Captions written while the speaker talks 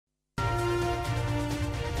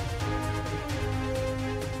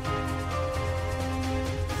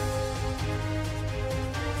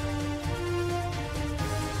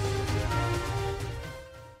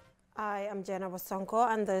I am Jenna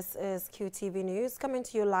Wasonko, and this is Qtv News, coming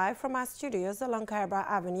to you live from our studios along Kairaba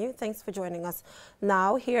Avenue. Thanks for joining us.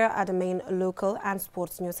 Now, here are the main local and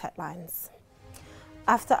sports news headlines.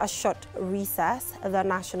 After a short recess, the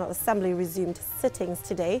National Assembly resumed sittings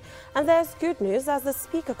today, and there's good news as the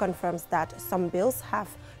Speaker confirms that some bills have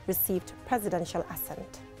received presidential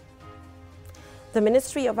assent. The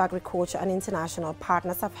Ministry of Agriculture and international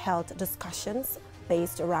partners have held discussions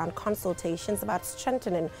based around consultations about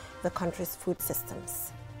strengthening the country's food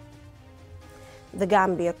systems. The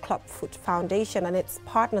Gambia Clubfoot Foundation and its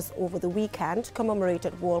partners over the weekend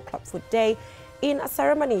commemorated World Clubfoot Day in a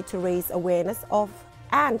ceremony to raise awareness of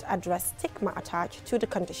and address stigma attached to the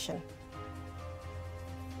condition.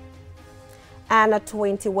 And a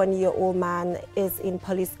 21-year-old man is in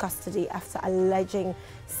police custody after alleging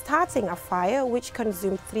starting a fire which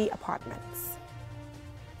consumed 3 apartments.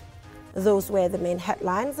 Those were the main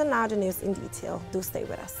headlines, and now the news in detail. Do stay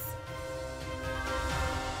with us.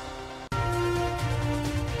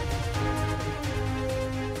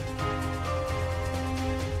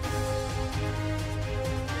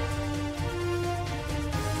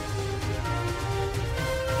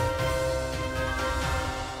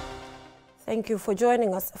 Thank you for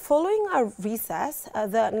joining us. Following a recess,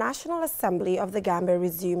 the National Assembly of the Gambia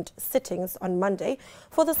resumed sittings on Monday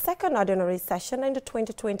for the second ordinary session in the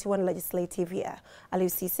 2021 legislative year. Aliou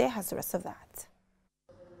Cisse has the rest of that.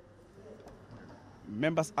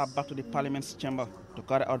 Members are back to the Parliament's chamber to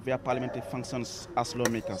carry out their parliamentary functions as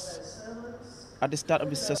lawmakers. At the start of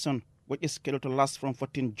the session, which is scheduled to last from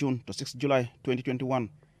 14 June to 6 July 2021,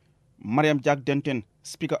 Mariam Jack Denton,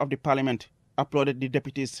 Speaker of the Parliament, applauded the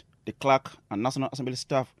deputies, the clerk and National Assembly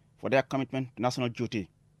staff for their commitment to national duty.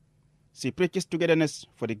 She preaches togetherness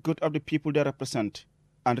for the good of the people they represent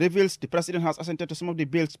and reveals the President has assented to some of the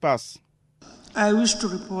bills passed. I wish to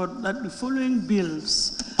report that the following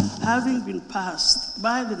bills, having been passed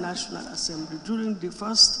by the National Assembly during the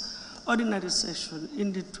first ordinary session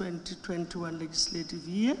in the 2021 legislative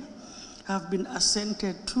year, have been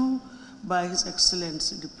assented to by His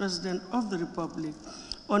Excellency, the President of the Republic,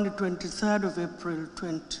 on the 23rd of April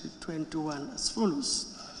 2021 as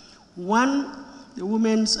follows. 1. The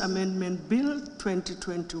Women's Amendment Bill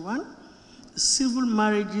 2021, the Civil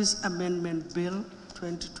Marriages Amendment Bill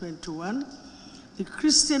 2021, the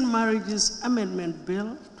Christian Marriages Amendment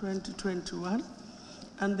Bill 2021,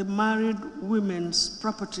 and the Married Women's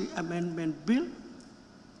Property Amendment Bill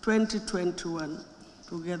 2021,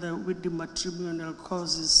 together with the Matrimonial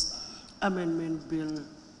Causes Amendment Bill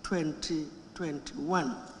 2021.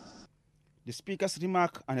 The Speaker's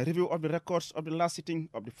remark and a review of the records of the last sitting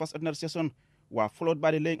of the first ordinary session were followed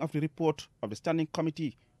by the laying of the report of the Standing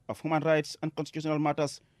Committee of Human Rights and Constitutional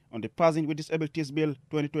Matters on the Persons with Disabilities Bill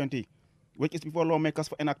 2020, which is before lawmakers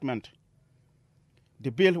for enactment.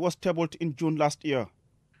 The bill was tabled in June last year.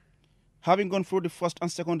 Having gone through the first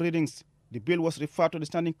and second readings, the bill was referred to the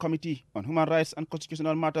Standing Committee on Human Rights and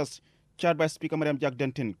Constitutional Matters, chaired by Speaker Mariam Jack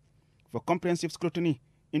Denton, for comprehensive scrutiny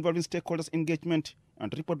involving stakeholders' engagement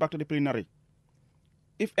and report back to the plenary.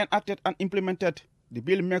 If enacted and implemented, the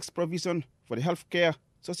bill makes provision for the health care,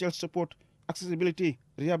 social support, accessibility,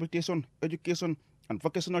 rehabilitation, education, and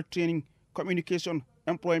vocational training, communication,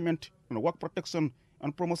 employment, and work protection,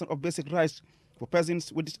 and promotion of basic rights for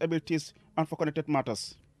persons with disabilities and for connected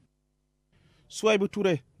matters. Suwaibu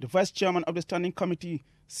Ture, the Vice Chairman of the Standing Committee,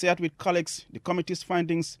 shared with colleagues the committee's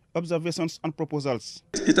findings, observations, and proposals.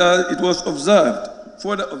 It was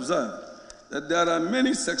further observed, that there are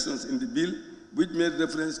many sections in the bill which made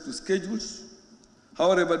reference to schedules.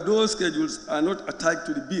 However, those schedules are not attached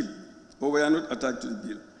to the bill, or were not attached to the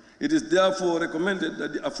bill. It is therefore recommended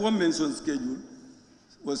that the aforementioned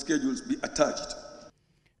schedules be attached.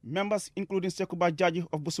 Members including Sekuba Jaji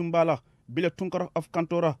of Busumbala, Bile Tunkara of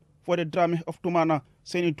Kantora, Fode Drame of Tumana,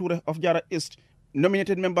 Seni Ture of Jara East,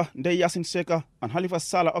 nominated member Ndeye Yasin Seka and Halifa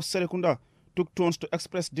Sala of Serekunda took turns to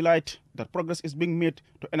express delight that progress is being made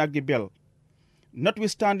to enact the bill.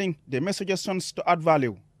 Notwithstanding, they made suggestions to add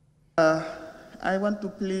value. I want to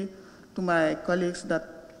plea to my colleagues that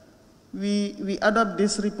we adopt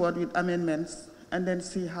this report with amendments and then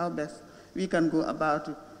see how best we can go about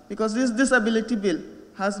it. Because this disability bill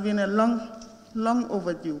has been a long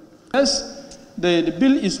overdue. Yes, the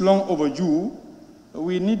bill is long overdue.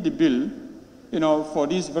 We need the bill, for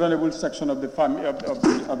this vulnerable section of the family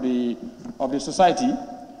of the society,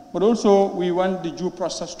 but also we want the due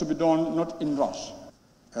process to be done not in rush.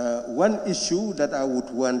 One issue that I would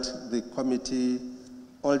want the committee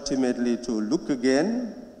ultimately to look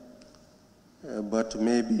again, but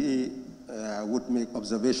maybe I would make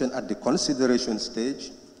observation at the consideration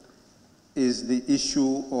stage, is the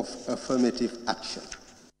issue of affirmative action.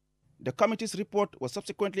 The committee's report was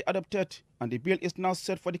subsequently adopted, and the bill is now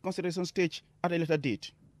set for the consideration stage at a later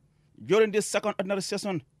date. During this second ordinary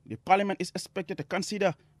session, the Parliament is expected to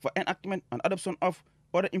consider for enactment and adoption of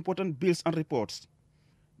other important bills and reports.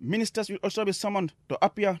 Ministers will also be summoned to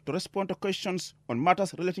appear to respond to questions on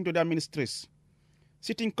matters relating to their ministries.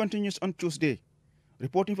 Sitting continues on Tuesday.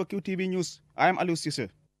 Reporting for QTV News, I am Aliu Sise.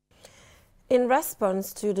 In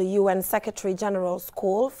response to the UN Secretary General's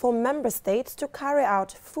call for member states to carry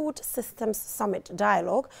out Food Systems Summit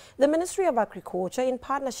dialogue, the Ministry of Agriculture, in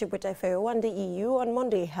partnership with FAO and the EU, on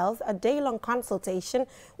Monday held a day-long consultation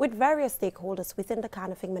with various stakeholders within the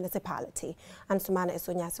Kanifing municipality. And Sumana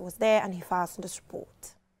Esonyasi was there and he fastened this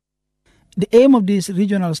report. The aim of these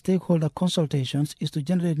regional stakeholder consultations is to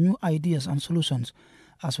generate new ideas and solutions,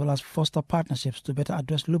 as well as foster partnerships to better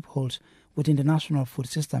address loopholes within the national food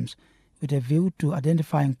systems, with a view to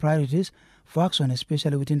identifying priorities for action,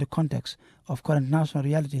 especially within the context of current national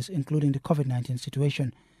realities, including the COVID-19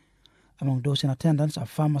 situation. Among those in attendance are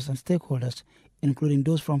farmers and stakeholders, including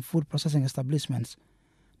those from food processing establishments.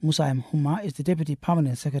 Musa M. Huma is the Deputy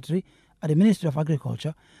Permanent Secretary at the Ministry of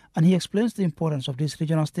Agriculture, and he explains the importance of these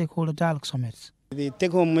regional stakeholder dialogue summits. The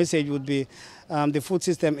take-home message would be the food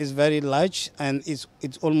system is very large and it's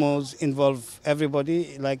almost involve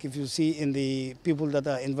everybody. Like if you see in the people that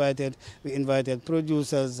are invited, we invited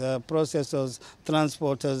producers, processors,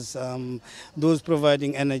 transporters, those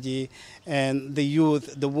providing energy, and the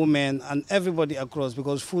youth, the women, and everybody across,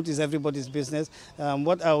 because food is everybody's business.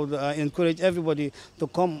 What I would encourage everybody to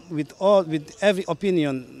come with every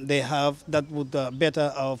opinion they have that would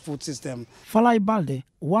better our food system. Falai Balde,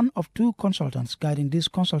 one of two consultants guiding these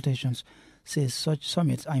consultations, says such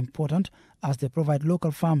summits are important as they provide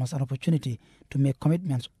local farmers an opportunity to make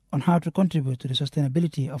commitments on how to contribute to the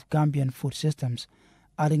sustainability of Gambian food systems,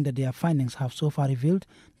 adding that their findings have so far revealed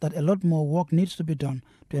that a lot more work needs to be done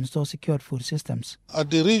to install secured food systems.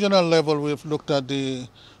 At the regional level, we've looked at the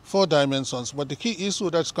 4 dimensions, but the key issue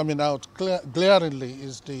that's coming out glaringly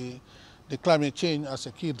is the climate change as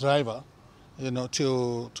a key driver, to be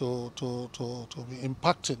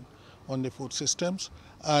impacting on the food systems,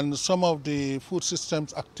 and some of the food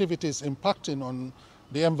systems activities impacting on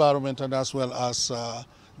the environment and as well as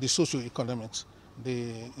the socio-economics, the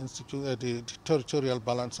territorial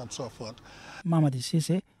balance and so forth. Mamadi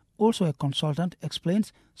Sise, also a consultant,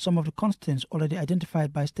 explains some of the constraints already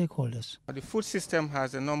identified by stakeholders. The food system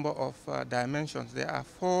has a number of dimensions. There are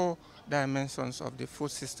 4 dimensions of the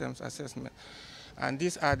food systems assessment. And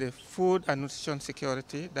these are the food and nutrition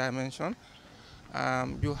security dimension.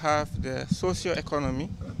 You have the socio-economy.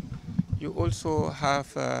 You also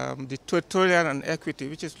have the territorial and equity,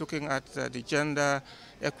 which is looking at the gender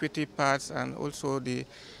equity parts and also the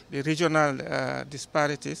regional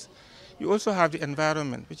disparities. You also have the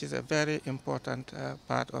environment, which is a very important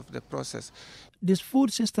part of the process. This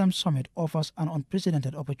Food Systems Summit offers an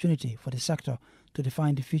unprecedented opportunity for the sector to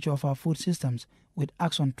define the future of our food systems, with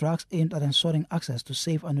action tracks aimed at ensuring access to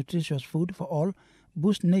safe and nutritious food for all,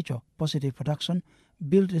 boost nature-positive production,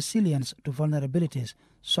 build resilience to vulnerabilities,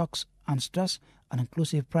 shocks and stress, and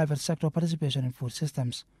inclusive private sector participation in food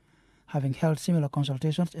systems. Having held similar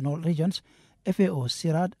consultations in all regions, FAO,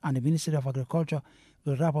 CIRAD, and the Ministry of Agriculture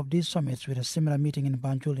will wrap up these summits with a similar meeting in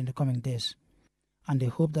Banjul in the coming days. And they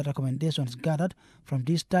hope that recommendations gathered from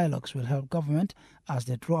these dialogues will help government as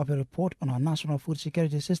they draw up a report on our national food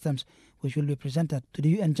security systems, which will be presented to the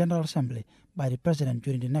UN General Assembly by the President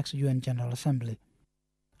during the next UN General Assembly.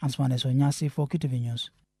 Ansmane Sonyasi for Qtv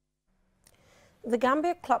News. The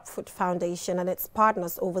Gambia Clubfoot Foundation and its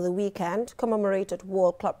partners over the weekend commemorated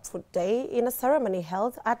World Clubfoot Day in a ceremony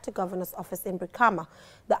held at the Governor's office in Brikama.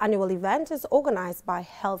 The annual event is organized by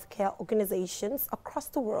healthcare organizations across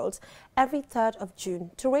the world every 3rd of June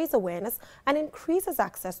to raise awareness and increases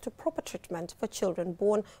access to proper treatment for children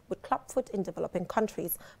born with clubfoot in developing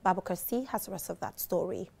countries. Babakar C has the rest of that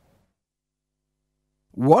story.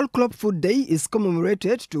 World Clubfoot Day is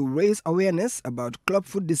commemorated to raise awareness about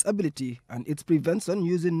clubfoot disability and its prevention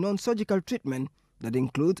using non-surgical treatment that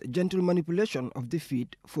includes gentle manipulation of the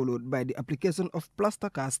feet followed by the application of plaster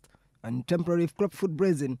cast and temporary clubfoot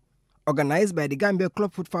bracing. Organized by the Gambia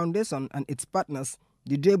Clubfoot Foundation and its partners,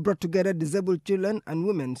 the day brought together disabled children and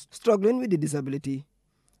women struggling with the disability.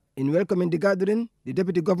 In welcoming the gathering, the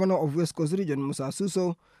Deputy Governor of West Coast Region, Musa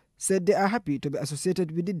Suso, said they are happy to be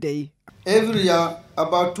associated with the day. Every year,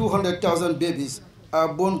 about 200,000 babies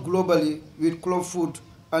are born globally with clubfoot,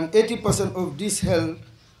 and 80% of these hail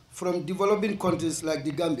from developing countries like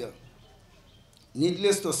the Gambia.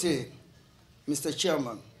 Needless to say, Mr.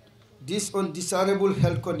 Chairman, this undesirable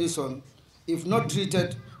health condition, if not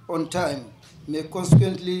treated on time, may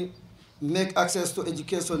consequently make access to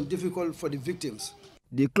education difficult for the victims.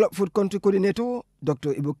 The Club Food Country Coordinator,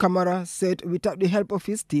 Dr. Ibu Kamara, said without the help of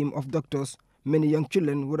his team of doctors, many young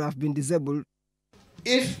children would have been disabled.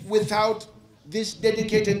 If without this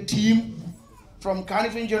dedicated team from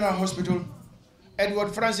Carnifing General Hospital,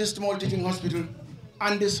 Edward Francis Small Teaching Hospital,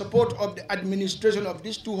 and the support of the administration of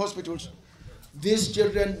these two hospitals, these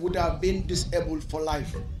children would have been disabled for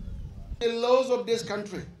life. The laws of this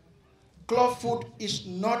country, club food is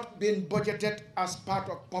not being budgeted as part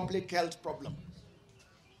of public health problem.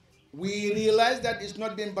 We realize that it's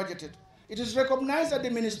not being budgeted. It is recognized at the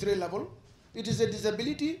ministry level. It is a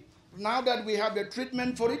disability. Now that we have a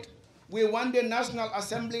treatment for it, we want the National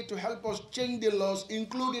Assembly to help us change the laws,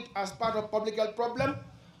 include it as part of public health problem,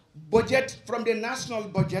 budget from the national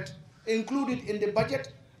budget, include it in the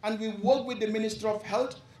budget, and we work with the Minister of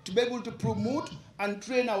Health to be able to promote and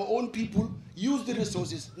train our own people, use the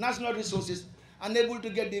resources, national resources, and able to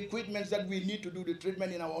get the equipment that we need to do the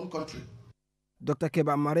treatment in our own country. Dr.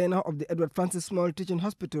 Keba Marena of the Edward Francis Small Teaching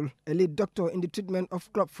Hospital, a lead doctor in the treatment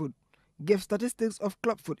of club food, gave statistics of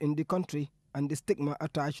club food in the country and the stigma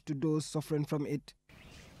attached to those suffering from it.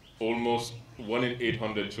 Almost 1 in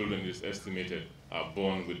 800 children is estimated are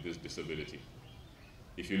born with this disability.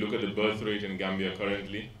 If you look at the birth rate in Gambia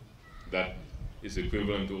currently, that is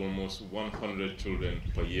equivalent to almost 100 children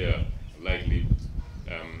per year likely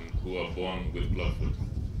who are born with club food.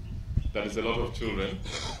 That is a lot of children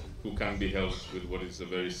who can be helped with what is a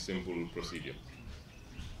very simple procedure.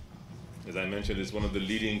 As I mentioned, it's one of the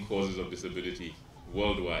leading causes of disability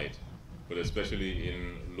worldwide, but especially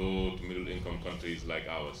in low to middle income countries like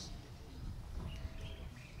ours.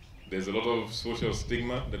 There's a lot of social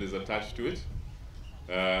stigma that is attached to it.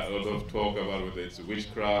 A lot of talk about whether it's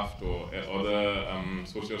witchcraft or other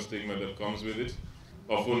social stigma that comes with it.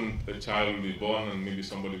 Often a child will be born and maybe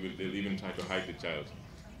they'll even try to hide the child,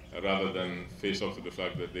 rather than face up to the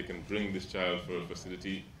fact that they can bring this child for a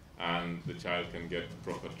facility and the child can get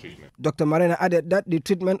proper treatment. Dr. Marena added that the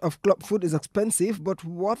treatment of club food is expensive but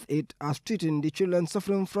worth it, as treating the children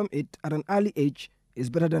suffering from it at an early age is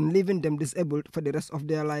better than leaving them disabled for the rest of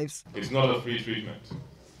their lives. It's not a free treatment.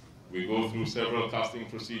 We go through several casting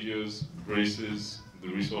procedures, braces, the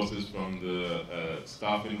resources from the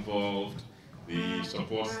staff involved, the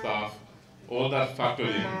support staff, all that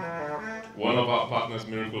factored in. One of our partners,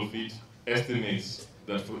 Miracle Feet, estimates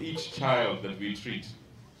that for each child that we treat,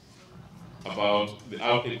 about the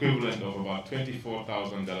equivalent of about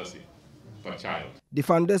 $24,000 per child. The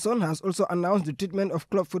foundation has also announced the treatment of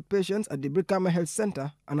club food patients at the Brikama Health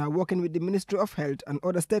Center and are working with the Ministry of Health and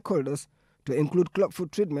other stakeholders to include club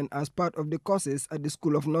food treatment as part of the courses at the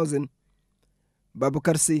School of Nursing. Babu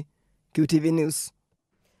Karsi, QTV News.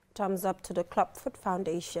 Thumbs up to the Club Food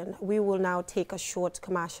Foundation. We will now take a short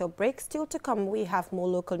commercial break. Still to come, we have more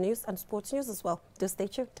local news and sports news as well. Do stay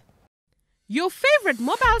tuned. Your favorite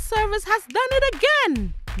mobile service has done it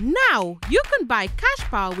again. Now you can buy cash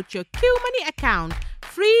power with your QMoney account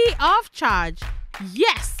free of charge.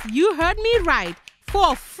 Yes, you heard me right.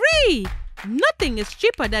 For free. Nothing is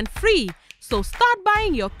cheaper than free. So start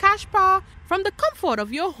buying your cash power from the comfort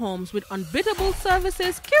of your homes with unbeatable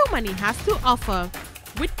services QMoney has to offer.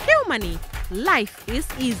 With QMoney, life is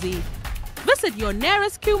easy. Visit your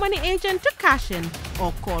nearest QMoney agent to cash in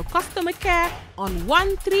or call customer care on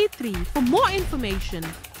 133 for more information.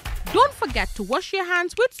 Don't forget to wash your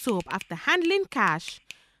hands with soap after handling cash.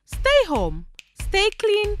 Stay home, stay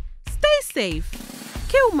clean, stay safe.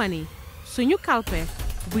 QMoney, Sunyu Kalpe.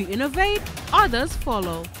 We innovate, others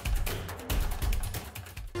follow.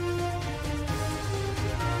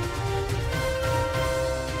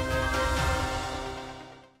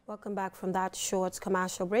 Welcome back from that short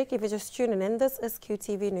commercial break. If you're just tuning in, this is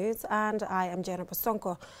QTV News and I am Jennifer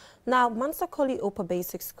Sonko. Now, Mansakoli Upper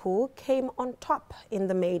Basic School came on top in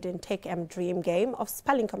the maiden Take M Dream game of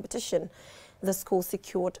spelling competition. The school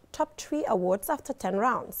secured top 3 awards after 10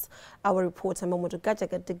 rounds. Our reporter Momodu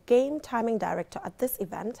Gajaga, the game timing director at this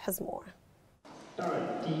event, has more.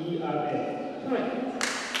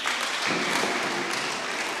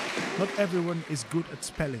 Not everyone is good at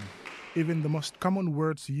spelling, even the most common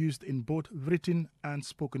words used in both written and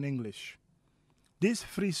spoken English. These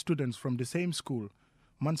 3 students from the same school,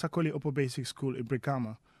 Mansakoli Upper Basic School in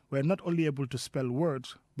Brikama, were not only able to spell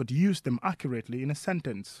words, but use them accurately in a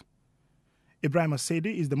sentence. Ibrahim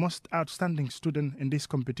Asedi is the most outstanding student in this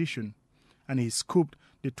competition, and he scooped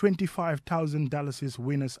the $25,000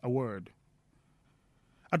 Winners Award.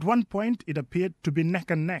 At one point, it appeared to be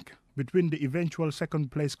neck and neck between the eventual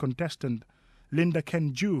second-place contestant, Linda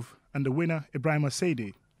Ken Juve, and the winner, Ibrahim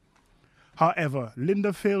Asedi. However,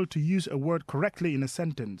 Linda failed to use a word correctly in a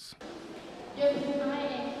sentence.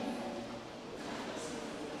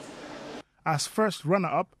 As first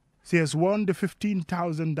runner-up, she has won the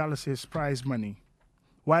 $15,000 prize money,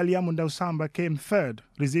 while Yamundau Samba came third,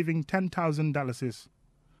 receiving $10,000.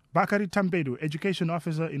 Bakari Tambedu, Education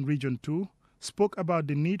Officer in Region 2, spoke about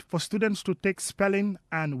the need for students to take spelling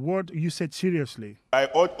and word usage seriously. I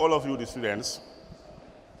urge all of you, the students,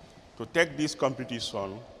 to take this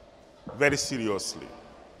competition very seriously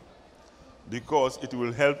because it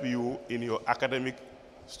will help you in your academic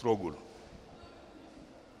struggle.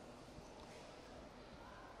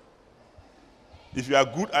 If you are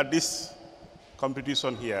good at this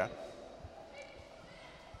competition here,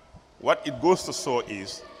 what it goes to show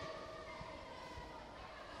is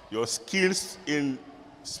your skills in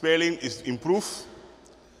spelling is improved,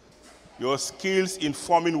 your skills in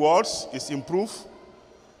forming words is improved,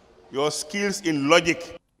 your skills in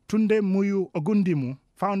logic. Tunde Muyu Ogundimu,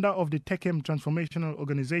 founder of the Tekem Transformational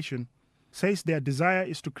Organization, says their desire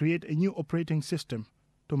is to create a new operating system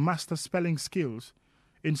to master spelling skills,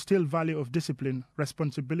 instill value of discipline,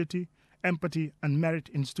 responsibility, empathy, and merit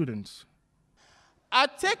in students.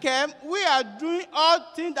 At Tekem, we are doing all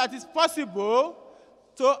things that is possible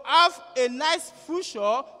to have a nice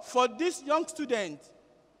future for this young student.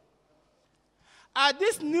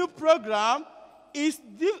 This new program is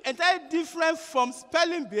entirely different from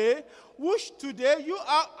Spelling Bee, which today you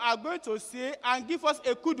are going to see and give us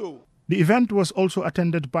a kudo. The event was also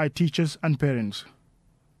attended by teachers and parents.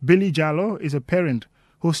 Billy Jallo is a parent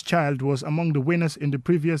whose child was among the winners in the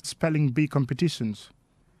previous Spelling Bee competitions.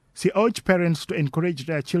 She urged parents to encourage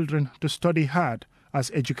their children to study hard,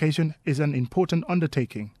 as education is an important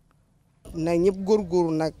undertaking. Na ñep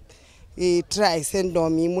góorgóorlu nag try seen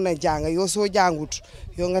doom yi mun a jàng yoo soo jàngut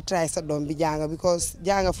yoo nga try sa doom bi jàng because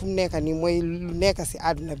jàng fu mu nekk nii mooy lu nekk si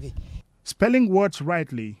àdduna bi. Spelling words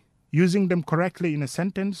rightly, using them correctly in a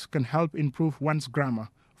sentence can help improve one's grammar,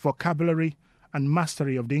 vocabulary, and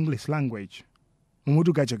mastery of the English language.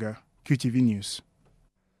 Mumudu Gajaga, QTV News.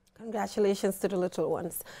 Congratulations to the little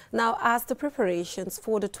ones. Now, as the preparations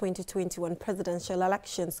for the 2021 presidential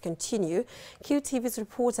elections continue, QTV's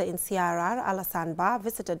reporter in CRR, Alassane Ba,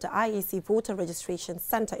 visited the IEC Voter Registration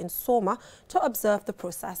Center in Soma to observe the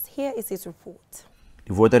process. Here is his report.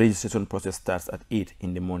 The voter registration process starts at 8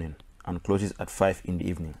 in the morning and closes at 5 in the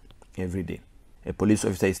evening every day. A police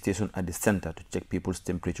officer is stationed at the center to check people's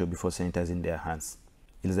temperature before sanitizing their hands.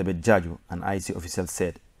 Elizabeth Jaju, an IEC official,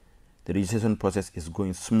 said the registration process is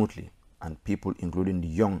going smoothly and people, including the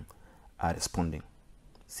young, are responding.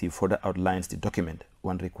 She further outlines the document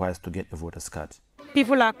one requires to get a voter's card.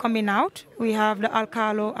 People are coming out. We have the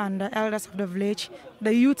alcalo and the elders of the village.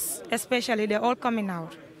 The youths especially, they're all coming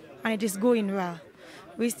out and it is going well.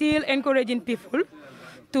 We're still encouraging people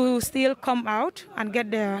to still come out and get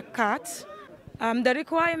their cards. The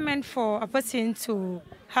requirement for a person to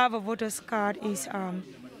have a voter's card is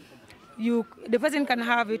the person can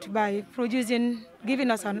have it by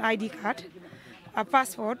giving us an ID card, a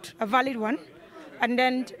passport, a valid one, and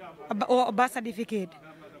then a birth certificate.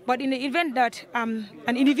 But in the event that an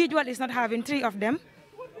individual is not having 3 of them,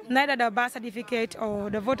 neither the birth certificate or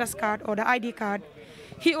the voter's card or the ID card,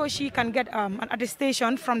 he or she can get an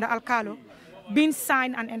attestation from the alcalo, being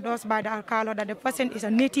signed and endorsed by the alcalo that the person is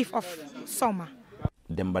a native of Soma.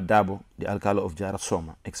 Demba Dabo, the alcalo of Jara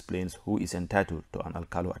Soma, explains who is entitled to an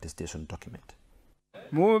alcalo attestation document.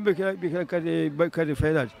 Mo be kadi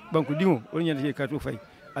fayda banku dimo on nyande ka to fay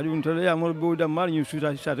adu to ya mo bo da mar ñu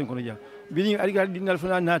suta satan ko ja bi ari ga dinal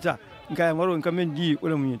fana nata nka maro nka men di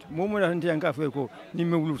wala mu nyint mo mo da tan ka fay ko ni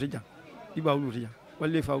me wulu ta ja di ba wulu ta ja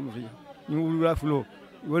walla fa wulu ta ja ni wulu la fulo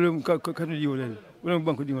wala ka di wala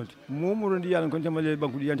banku dimo mo mo ron di yalla ko tamale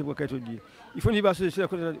banku di yante ko kayto di il faut ni ba so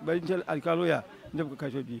ko ba intel alcalo ya ndem ko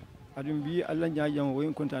kayto di adum bi Allah nyaajam wo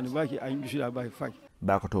en kontane baki ay ndusila ba fay.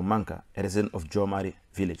 Bakoto Manka, a resident of Jomari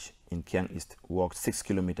village in Kiang East, walked 6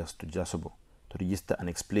 kilometers to Jasobo to register and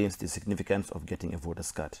explains the significance of getting a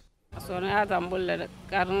voter's card. So I have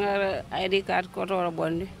ID card koto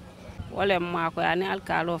bondi. Wale mako yani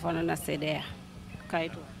alkalo fana na sedea.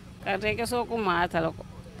 Kaito. Karte ke so kuma atalako.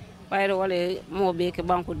 Bayro wale mo be ke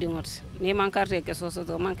banku dingot. Ni man karte ke so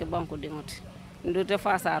to man ke banku dingot. Ndute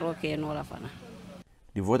fasa roke no la fana.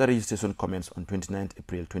 The voter registration commenced on 29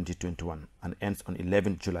 April 2021 and ends on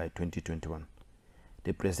 11 July 2021.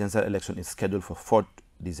 The presidential election is scheduled for 4th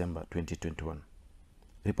December 2021.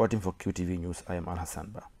 Reporting for QTV News, I am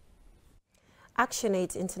Alassane Ba.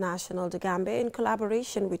 ActionAid International de Gambia, in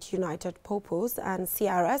collaboration with United Purpose and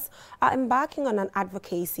CRS, are embarking on an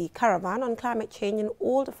advocacy caravan on climate change in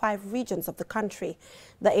all the 5 regions of the country.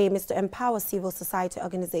 The aim is to empower civil society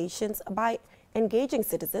organizations by engaging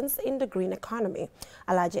citizens in the green economy.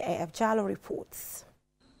 Alaji A.F. Jallo reports.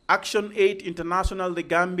 Action Aid International, the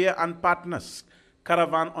Gambia and partners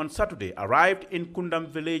caravan on Saturday arrived in Kundam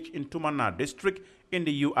village in Tumana district in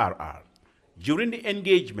the URR. During the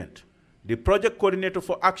engagement, the project coordinator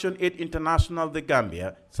for Action Aid International, the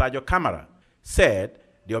Gambia, Sajo Kamara, said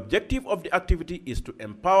the objective of the activity is to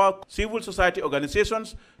empower civil society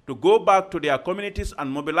organizations to go back to their communities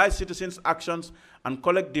and mobilize citizens' actions and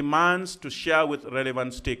collect demands to share with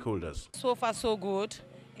relevant stakeholders. So far, so good.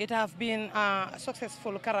 It has been a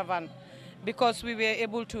successful caravan because we were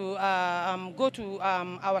able to go to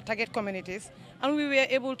our target communities, and we were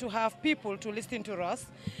able to have people to listen to us,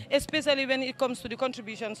 especially when it comes to the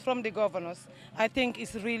contributions from the governors. I think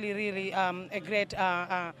it's really a great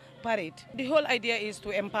parade. The whole idea is to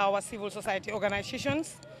empower civil society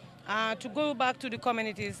organizations to go back to the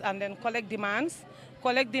communities and then collect demands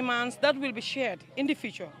that will be shared in the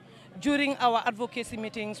future during our advocacy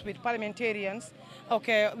meetings with parliamentarians,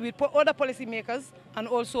 with other policymakers and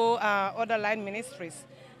also other line ministries.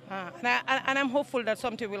 And I'm hopeful that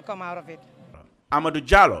something will come out of it. Amadou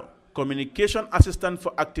Jallo, communication assistant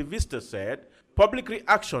for activists, said public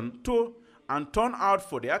reaction to and turnout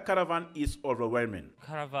for their caravan is overwhelming.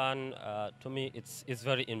 Caravan, to me, it's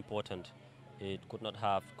very important. It could not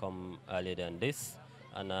have come earlier than this.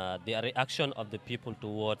 And the reaction of the people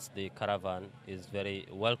towards the caravan is very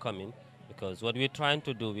welcoming, because what we're trying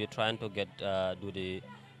to do, we're trying to get do the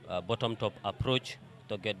bottom-top approach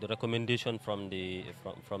to get the recommendation from the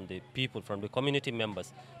people, from the community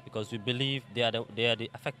members, because we believe they are the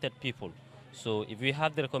affected people. So if we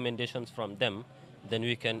have the recommendations from them, then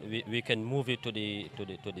we can move it to the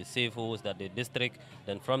CFOs, that the district.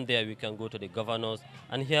 Then from there we can go to the governors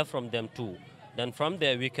and hear from them too. Then from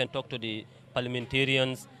there we can talk to the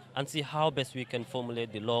parliamentarians and see how best we can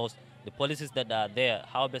formulate the laws, the policies that are there.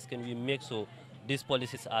 How best can we make so these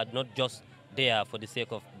policies are not just there for the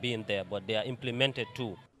sake of being there, but they are implemented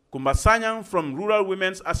too. Kumba Sanyang from Rural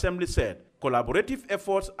Women's Assembly said collaborative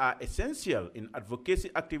efforts are essential in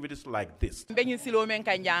advocacy activities like this.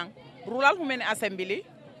 Rural Women Assembly,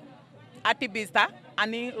 activista,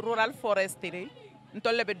 and rural forestry,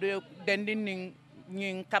 ntolle be dendin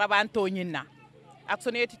ning caravan to nyina.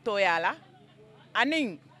 Actioneti to yala,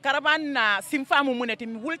 aning caravan na simfamu muneti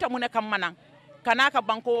wulta muneka manang, kanaka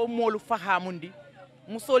banko molu fahamundi,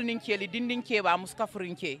 musol ninkeli dindin keba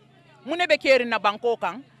muskafurinke. Munebe keri na banko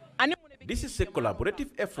kang. This is a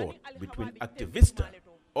collaborative effort between activists,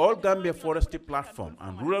 All Gambia Forestry Platform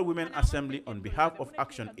and Rural Women Assembly on behalf of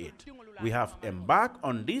Action Aid. We have embarked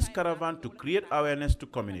on this caravan to create awareness to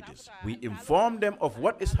communities. We inform them of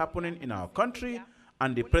what is happening in our country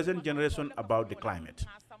and the present generation about the climate.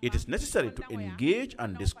 It is necessary to engage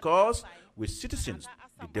and discuss with citizens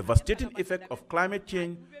the devastating effect of climate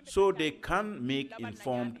change so they can make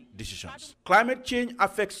informed decisions. Climate change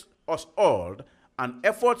affects us all, and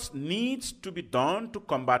efforts needs to be done to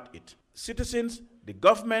combat it. Citizens, the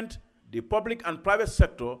government, the public and private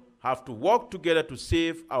sector have to work together to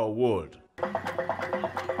save our world.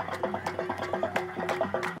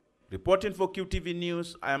 Reporting for QTV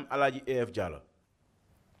News, I am Alaji A.F. Jallo.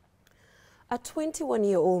 A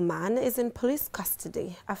 21-year-old man is in police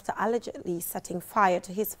custody after allegedly setting fire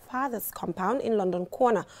to his father's compound in London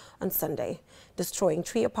Corner on Sunday, destroying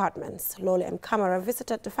 3 apartments. Lola M. Kamara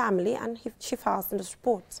visited the family and she files in the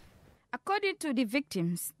report. According to the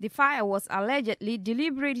victims, the fire was allegedly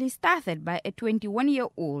deliberately started by a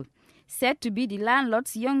 21-year-old, said to be the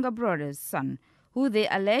landlord's younger brother's son, who they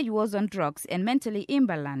allege was on drugs and mentally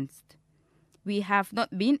imbalanced. We have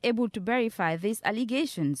not been able to verify these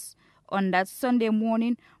allegations. On that Sunday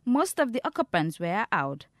morning, most of the occupants were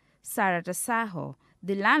out. Sarata Saho,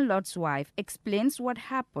 the landlord's wife, explains what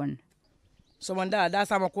happened.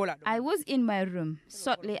 I was in my room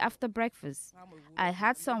shortly after breakfast. I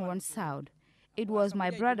heard someone shout. It was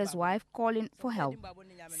my brother's wife calling for help,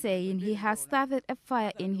 saying he had started a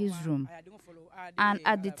fire in his room. And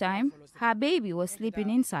at the time, her baby was sleeping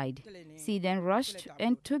inside. She then rushed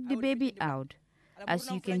and took the baby out.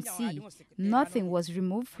 As you can see, nothing was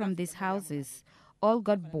removed from these houses. All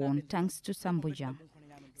got burned thanks to Sambuja.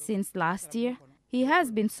 Since last year, he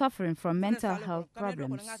has been suffering from mental health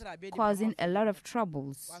problems, causing a lot of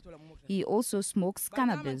troubles. He also smokes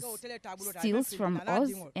cannabis, steals from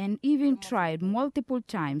us, and even tried multiple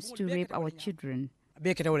times to rape our children.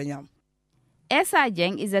 Esa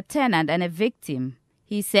Jeng is a tenant and a victim.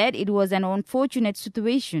 He said it was an unfortunate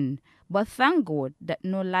situation, but thank God that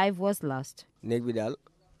no life was lost. Everything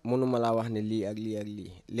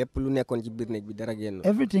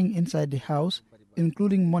inside the house,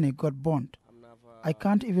 including money, got burnt. I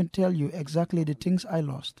can't even tell you exactly the things I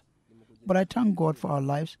lost. But I thank God for our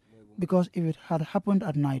lives, because if it had happened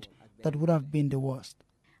at night, that would have been the worst.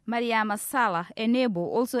 Mariama Salah, a neighbor,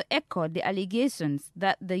 also echoed the allegations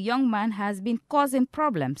that the young man has been causing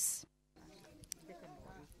problems.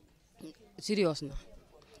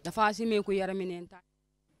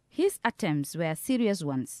 His attempts were serious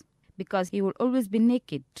ones because he would always be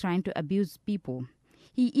naked trying to abuse people.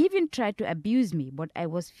 He even tried to abuse me, but I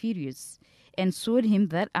was furious and showed him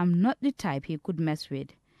that I'm not the type he could mess with.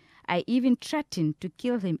 I even threatened to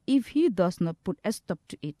kill him if he does not put a stop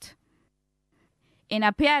to it. In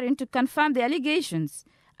appearing to confirm the allegations,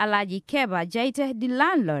 Alaji Keba Jaite, the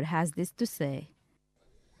landlord, has this to say.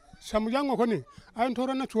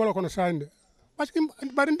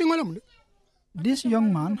 This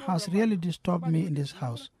young man has really disturbed me in this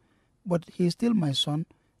house, but he is still my son,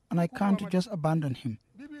 and I can't just abandon him.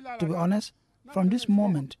 To be honest, from this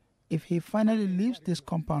moment, if he finally leaves this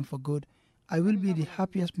compound for good, I will be the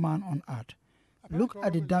happiest man on earth. Look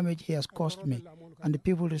at the damage he has caused me and the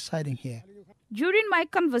people residing here. During my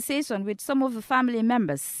conversation with some of the family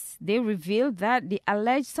members, they revealed that the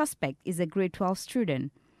alleged suspect is a grade 12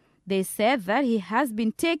 student. They said that he has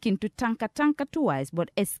been taken to Tanka twice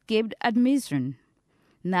but escaped admission.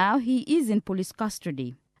 Now he is in police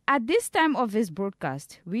custody. At this time of this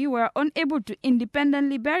broadcast, we were unable to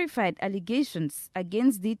independently verify allegations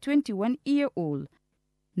against the 21-year-old.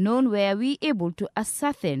 Nor were we able to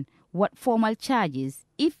ascertain what formal charges,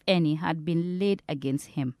 if any, had been laid against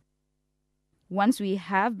him. Once we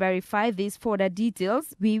have verified these further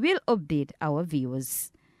details, we will update our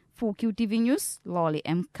viewers. For QTV News, Lolly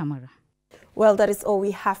M. Kamara. Well, that is all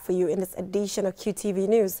we have for you in this edition of QTV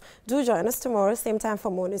News. Do join us tomorrow, same time for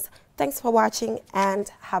more news. Thanks for watching and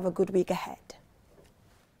have a good week ahead.